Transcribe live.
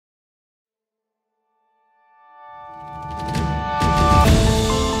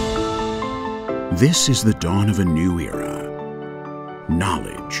This is the dawn of a new era.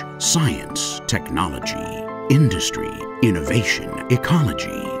 Knowledge, science, technology, industry, innovation,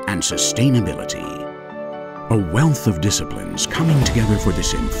 ecology, and sustainability. A wealth of disciplines coming together for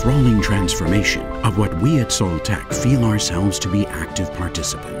this enthralling transformation of what we at Soltec feel ourselves to be active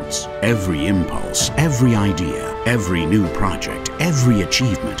participants. Every impulse, every idea, every new project, every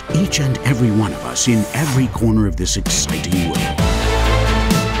achievement, each and every one of us in every corner of this exciting world.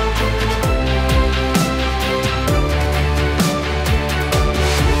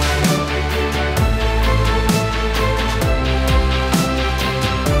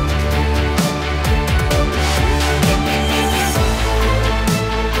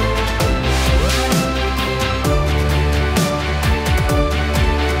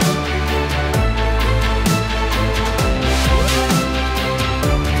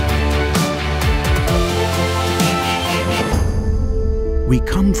 We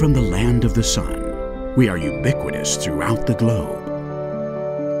come from the land of the sun. We are ubiquitous throughout the globe.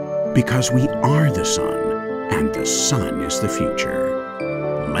 Because we are the sun, and the sun is the future.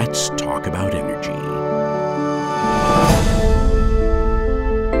 Let's talk about energy.